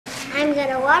I'm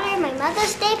gonna water my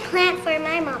Mother's Day plant for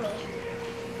my mommy.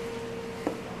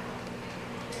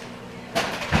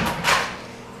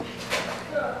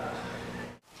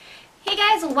 Hey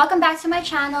guys, welcome back to my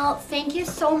channel. Thank you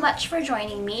so much for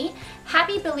joining me.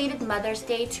 Happy belated Mother's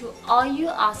Day to all you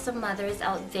awesome mothers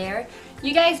out there.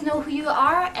 You guys know who you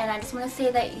are, and I just want to say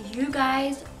that you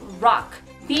guys rock.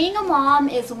 Being a mom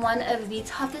is one of the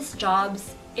toughest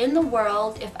jobs in the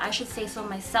world, if I should say so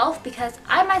myself, because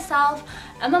I myself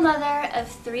am a mother of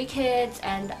 3 kids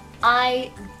and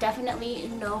I definitely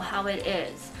know how it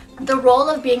is. The role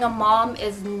of being a mom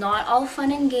is not all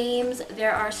fun and games.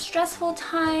 There are stressful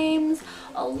times,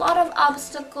 a lot of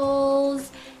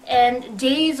obstacles, and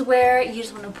days where you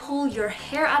just want to pull your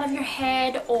hair out of your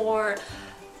head or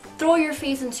throw your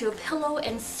face into a pillow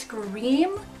and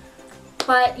scream.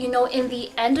 But you know, in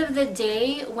the end of the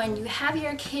day, when you have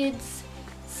your kids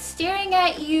staring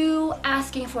at you,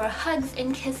 asking for hugs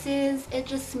and kisses, it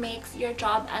just makes your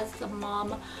job as a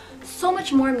mom so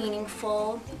much more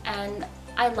meaningful, and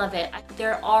I love it.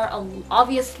 There are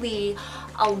obviously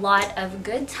a lot of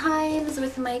good times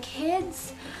with my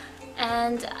kids,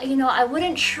 and you know, I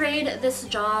wouldn't trade this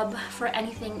job for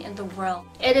anything in the world.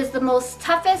 It is the most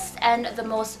toughest and the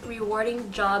most rewarding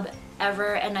job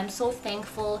ever, and I'm so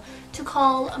thankful to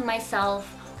call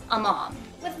myself a mom.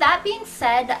 With that being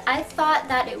said, I thought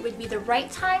that it would be the right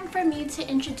time for me to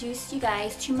introduce you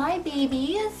guys to my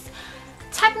babies.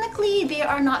 Technically, they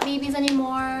are not babies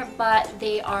anymore, but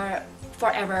they are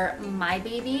forever my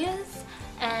babies.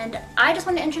 And I just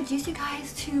want to introduce you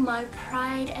guys to my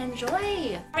pride and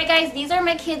joy. Alright guys, these are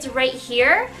my kids right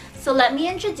here. So let me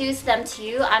introduce them to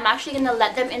you. I'm actually going to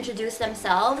let them introduce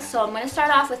themselves. So I'm going to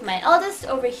start off with my eldest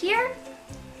over here.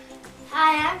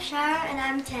 Hi, I'm Shara and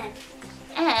I'm 10.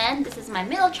 And this is my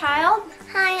middle child.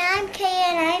 Hi, I'm Kay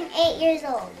and I'm 8 years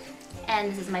old. And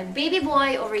this is my baby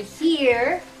boy over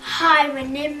here. Hi, my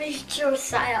name is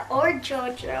Josiah or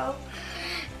Jojo,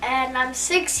 and I'm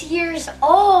 6 years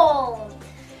old.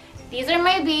 These are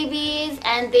my babies,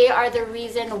 and they are the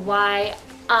reason why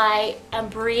I am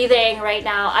breathing right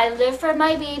now. I live for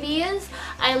my babies.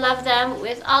 I love them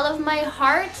with all of my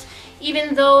heart.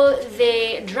 Even though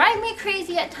they drive me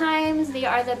crazy at times, they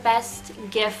are the best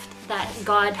gift that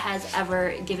God has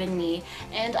ever given me,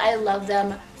 and I love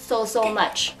them so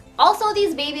much. Also,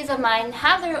 these babies of mine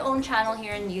have their own channel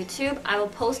here on YouTube. I will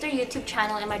post their YouTube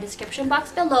channel in my description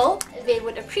box below. They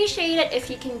would appreciate it if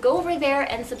you can go over there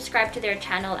and subscribe to their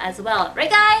channel as well. Right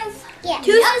guys? Yeah.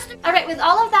 Alright, with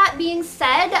all of that being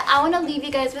said, I want to leave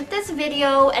you guys with this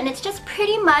video, and it's just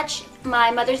pretty much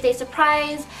my Mother's Day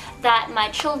surprise that my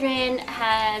children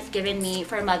has given me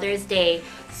for Mother's Day.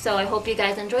 So I hope you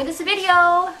guys enjoy this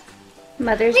video.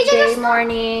 Mother's Day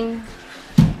morning.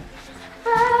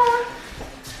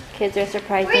 Kids are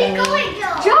surprising me. Where are you going,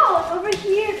 Joe? Joe, over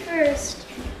here first.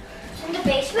 In the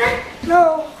basement?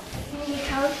 No. You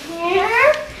come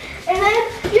here, and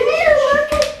then you need to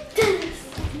look at this.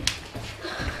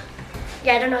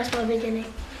 Yeah, I don't know what's my beginning.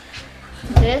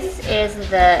 This is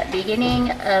the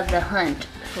beginning of the hunt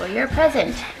for your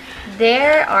present.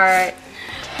 There are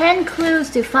 10 clues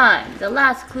to find. The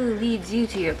last clue leads you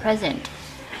to your present.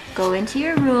 Go into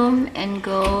your room and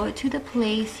go to the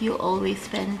place you always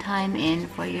spend time in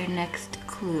for your next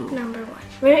clue. Number 1.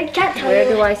 We can't tell Where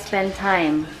you. do I spend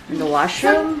time? In the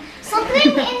washroom?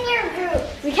 Something in your room.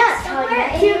 We can't tell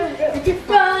Somewhere you. in your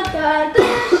room.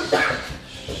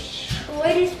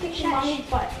 Where is picture mommy's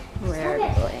butt? Where are we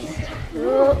going?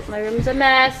 Oh, my room's a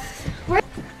mess.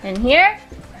 In here?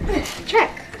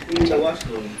 Check. In the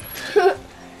washroom.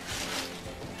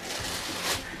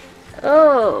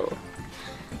 Oh.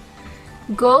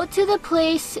 Go to the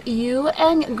place you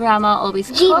and Grandma always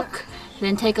cook,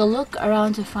 then take a look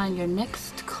around to find your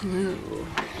next clue.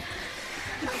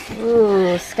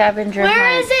 Ooh, scavenger hunt.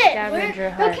 Where is it?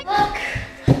 Scavenger hunt. Look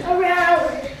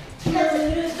around.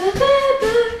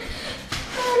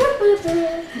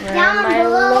 Where Down am I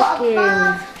below, looking?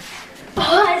 above.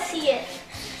 Oh, I see it.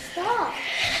 Stop.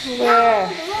 Where?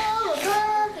 Below,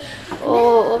 above.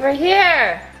 Oh, over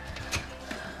here.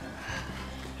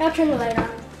 I'll turn the light on.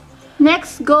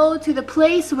 Next, go to the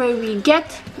place where we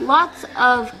get lots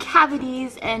of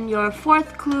cavities, and your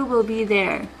 4th clue will be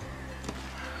there.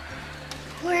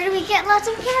 Where do we get lots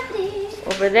of cavities?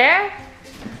 Over there?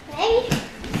 Hey.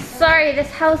 Sorry, this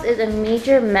house is a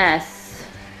major mess.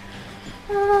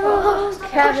 Oh,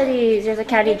 cavities. There's a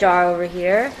cavity jar over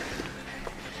here.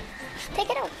 Take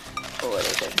it out. What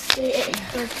is this?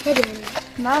 It's hidden.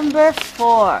 Number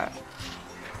 4.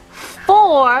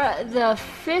 For the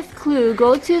 5th clue,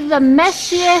 go to the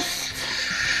messiest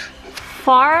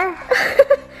far.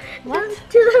 What?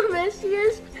 To the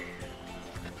messiest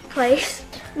place.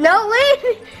 No,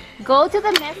 wait. Go to the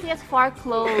messiest for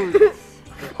clothes.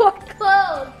 For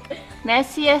clothes.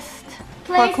 Messiest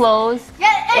for Place. clothes.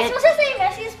 Yeah, it's supposed to say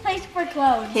messiest place for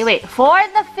clothes. Okay, wait. For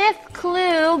the 5th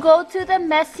clue, go to the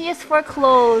messiest for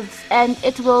clothes, and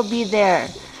it will be there.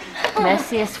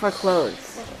 Messiest for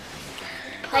clothes.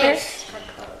 Place for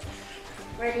clothes.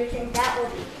 Where do you think that will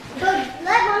be? So let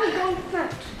mommy go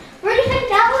first. Where do you think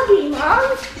that will be,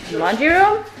 Mom? Laundry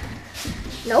room?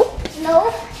 Nope.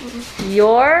 No.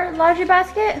 Your laundry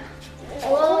basket?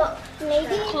 Well,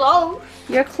 maybe. Clothes.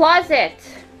 Your closet?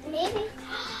 Maybe.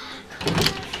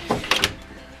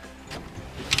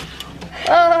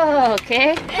 Oh,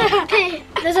 okay. Okay.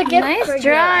 There's a gift for Nice you.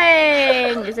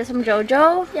 drawing. Is this from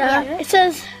JoJo? Yeah. It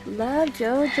says Love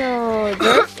JoJo.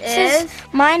 This is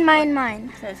mine, mine,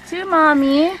 mine. says to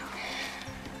mommy.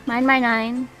 Mine.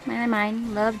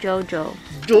 Love JoJo.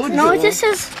 No, it just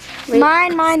says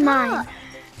mine, mine, mine.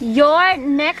 Your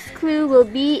next clue will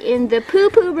be in the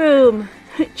poo-poo room.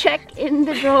 Check in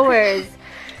the drawers.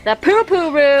 The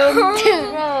poo-poo room.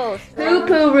 Gross.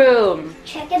 Poo-poo room.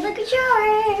 Check in the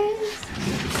drawers.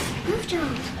 Move,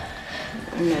 John.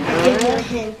 In the Give you a drawers.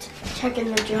 hint. Check in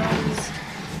the drawers.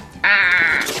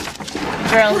 Ah,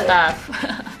 girl stuff.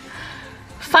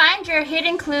 Find your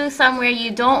hidden clue somewhere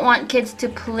you don't want kids to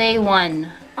play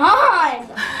one. On.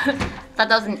 That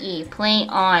doesn't E. Play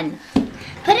on.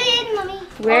 Put it in, mommy.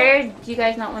 Where do you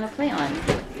guys not want to play on?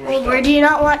 Well, where do you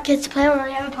not want kids to play when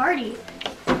we have a party?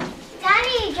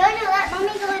 Daddy, Jojo, let mommy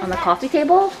go in On the bed. coffee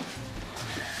table?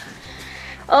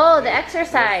 Oh, the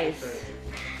exercise.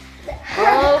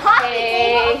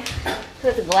 Okay.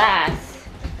 With glass.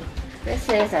 This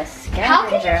is a scavenger. How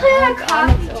can you play on a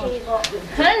hunt coffee its own. table?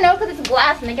 I don't know, because it's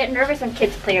glass and they get nervous when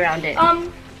kids play around it.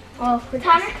 Well,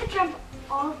 Tanner could jump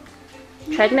all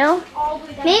Treadmill? the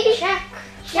way down. Maybe.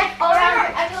 Check all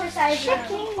around the exercise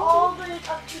room. All the way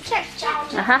up to check down.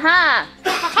 Ahaha.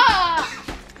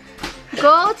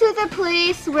 Go to the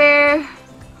place where...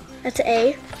 That's an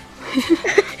A.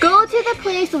 Go to the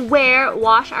place where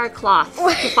wash our cloths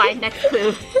to find next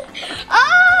clue.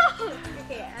 Oh!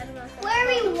 Where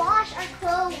we wash our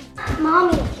clothes.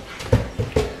 Mommy.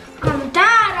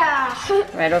 Dada.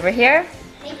 Right over here.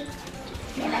 Maybe.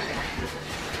 You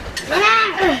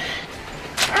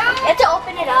have to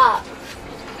open it up.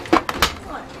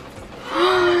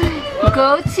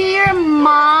 Go to your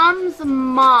mom's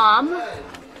mom.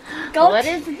 What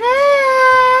is this?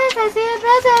 I see a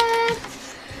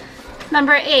present.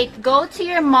 Number 8. Go to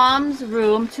your mom's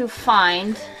room to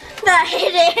find... Not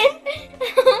hidden.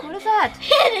 What is that?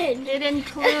 Hidden. Hidden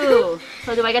clue.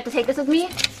 So do I get to take this with me?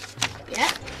 Yeah.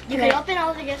 You can open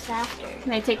all the gifts after.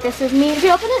 Can I take this with me? You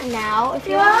can open it now if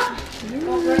you want.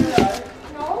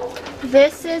 No.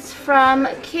 This is from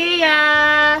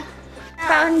Kia.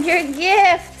 Found your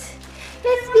gift.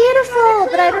 It's beautiful,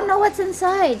 but I don't know what's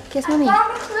inside. Kiss mommy.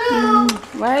 Found a clue.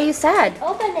 Why are you sad?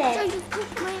 Open it.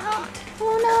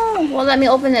 Oh no. Well, let me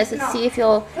open this and see if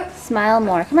you'll smile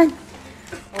more. Come on.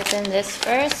 Open this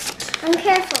first. I'm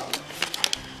careful.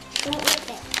 Don't rip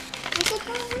it. Don't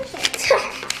rip it.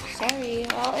 Sorry.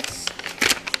 Well, it's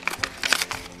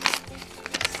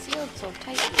sealed so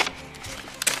tightly.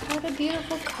 What a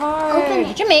beautiful card. Open it.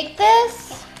 Did you make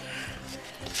this?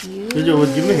 Cute. Jojo,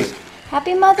 what'd you make?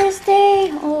 Happy Mother's Day.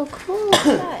 Oh, cool. What's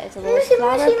that? It's a little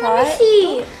flower pot.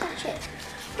 see. Touch it.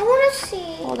 I want to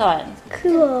see. Hold on.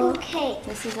 Cool. Okay.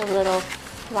 This is a little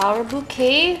flower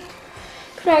bouquet.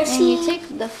 Could I And see? you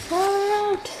take the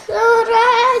flower out. So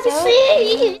red. So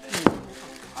See.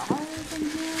 Flowers in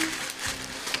here.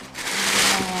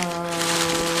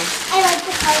 I like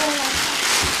the color.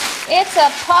 It's a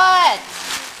pot.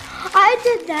 I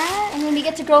did that. And then we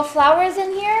get to grow flowers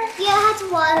in here. Yeah, I had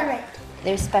to water it.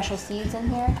 There's special seeds in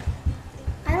here.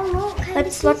 I don't know.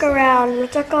 Let's look around.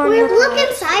 Let's look on the Look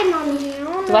inside, Mommy.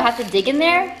 Do I have to dig in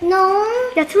there? No.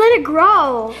 You have to let it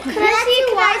grow. Can I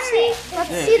see? Let's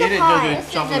Yeah, see the eat it, pot. Jojo, This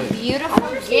is chocolate. a beautiful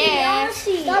gift.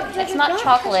 It's not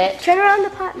chocolate. Turn around the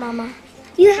pot, Mama.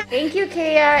 Thank you,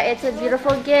 Kaya. It's a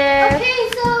beautiful gift. Okay,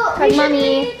 so Hug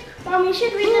mommy. Mom, we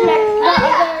should read the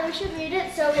next. We should read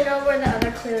it so we know where the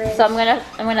other clue is. So I'm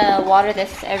gonna water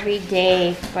this every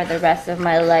day for the rest of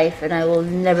my life, and I will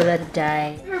never let it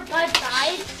die. Her bud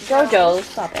died. Jojo,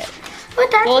 stop it. But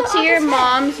that's Go what to your Uncle said.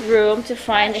 mom's room to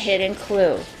find the hidden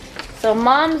clue. So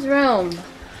mom's room,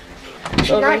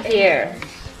 over here.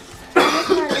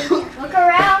 Look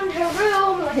around her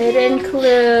room. Hidden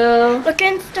clue. Look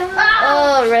in stuff.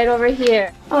 Oh, right over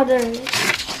here. Oh, there it is.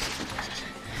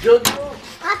 Jojo.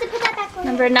 I have to put that back on.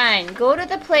 Number 9. Go to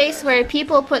the place where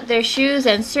people put their shoes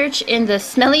and search in the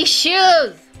smelly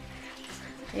shoes.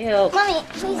 Ew. Mommy, I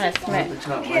please. want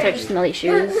to search smelly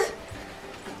shoes.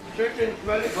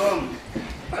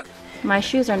 My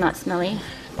shoes are not smelly.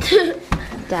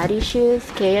 Daddy's shoes,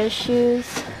 Kaya's shoes,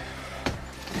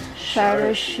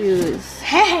 Shara's shoes.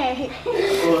 Hey!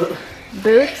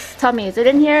 Boots? Tell me, is it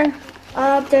in here?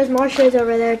 There's more shoes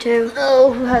over there too.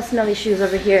 Oh, who has smelly shoes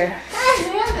over here?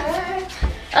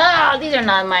 Oh, these are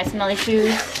not my smelly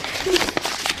shoes.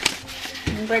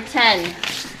 Number 10.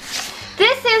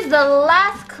 This is the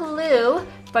last clue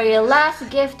for your last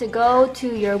gift to go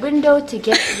to your window to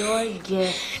get your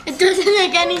gift. It doesn't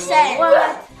make any sense.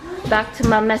 What? Back to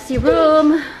my messy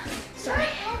room. Sorry.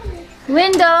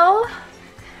 Window.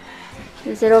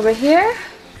 Is it over here?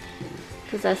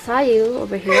 Because I saw you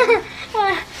over here.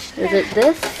 Is it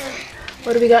this?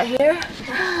 What do we got here?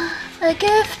 A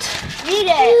gift. Read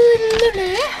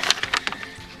it.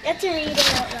 You have to read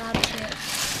it out loud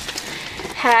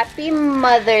too. Happy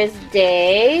Mother's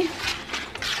Day.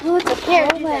 Oh, it's a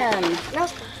poem. No.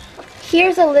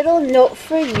 Here's a little note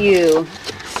for you.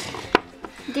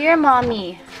 Dear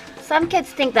Mommy, some kids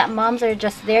think that moms are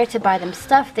just there to buy them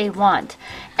stuff they want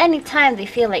anytime they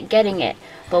feel like getting it.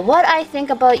 But what I think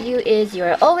about you is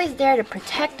you're always there to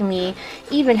protect me,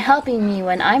 even helping me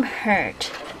when I'm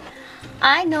hurt.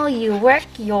 I know you work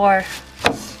your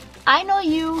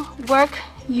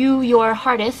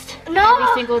hardest every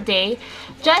single day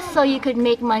just so you could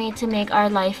make money to make our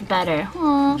life better.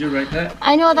 Aww. Did you write that?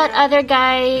 I know that other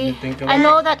guy You think of I it?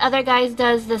 know that other guys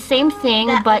does the same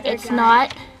thing, but it's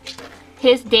not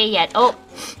his day yet. Oh,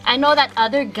 I know that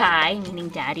other guy, meaning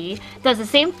Daddy, does the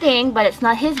same thing, but it's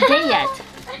not his day yet.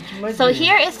 So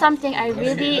here is something I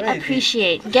really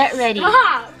appreciate. Get ready.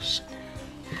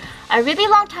 A really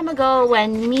long time ago,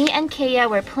 when me and Kaya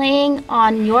were playing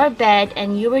on your bed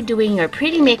and you were doing your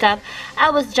pretty makeup, I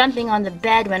was jumping on the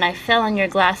bed when I fell on your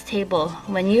glass table.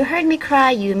 When you heard me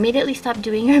cry, you immediately stopped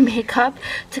doing your makeup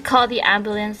to call the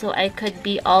ambulance so I could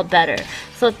be all better.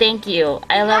 So thank you.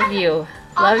 I love you.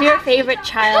 Love your favorite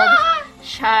child,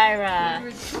 Shira.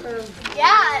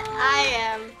 Yeah, I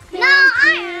am. No,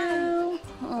 I am.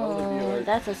 Oh,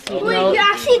 that's a sweet Wait, note. you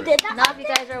actually did that? Now if you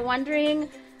guys are wondering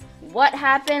what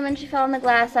happened when she fell on the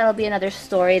glass, that'll be another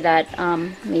story that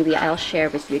maybe I'll share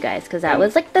with you guys, because that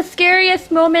was like the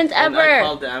scariest moment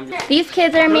ever. These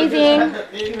kids are amazing.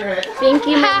 Thank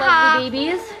you, my lovely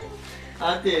babies.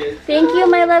 Thank you,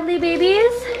 my lovely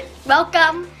babies.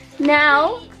 Welcome.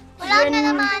 Now,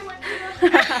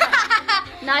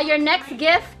 now your next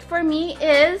gift for me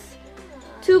is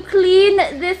to clean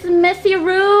this messy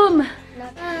room.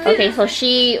 Okay, so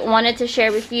she wanted to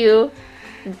share with you.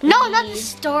 No, not the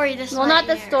story. This Well, not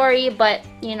the story, but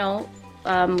you know,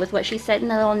 with what she said in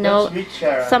the little note,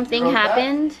 something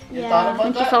happened Yeah.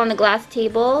 when she fell on the glass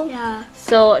table. Yeah.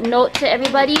 So, note to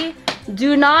everybody: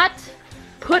 do not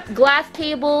put glass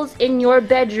tables in your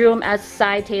bedroom as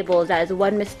side tables. That is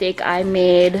one mistake I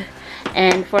made,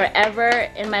 and forever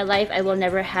in my life, I will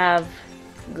never have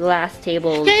glass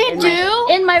tables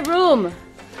in my room,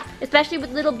 especially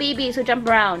with little babies who jump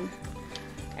around.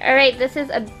 Alright, this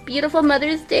is a beautiful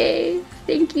Mother's Day.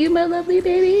 Thank you, my lovely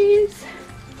babies.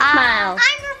 Smile.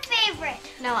 I'm your favorite.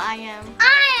 No, I am.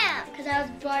 I am. Because I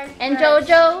was born And first.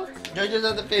 Jojo, Jojo's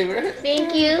not the favorite.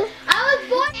 thank you. I was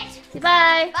born.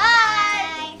 Goodbye. Bye.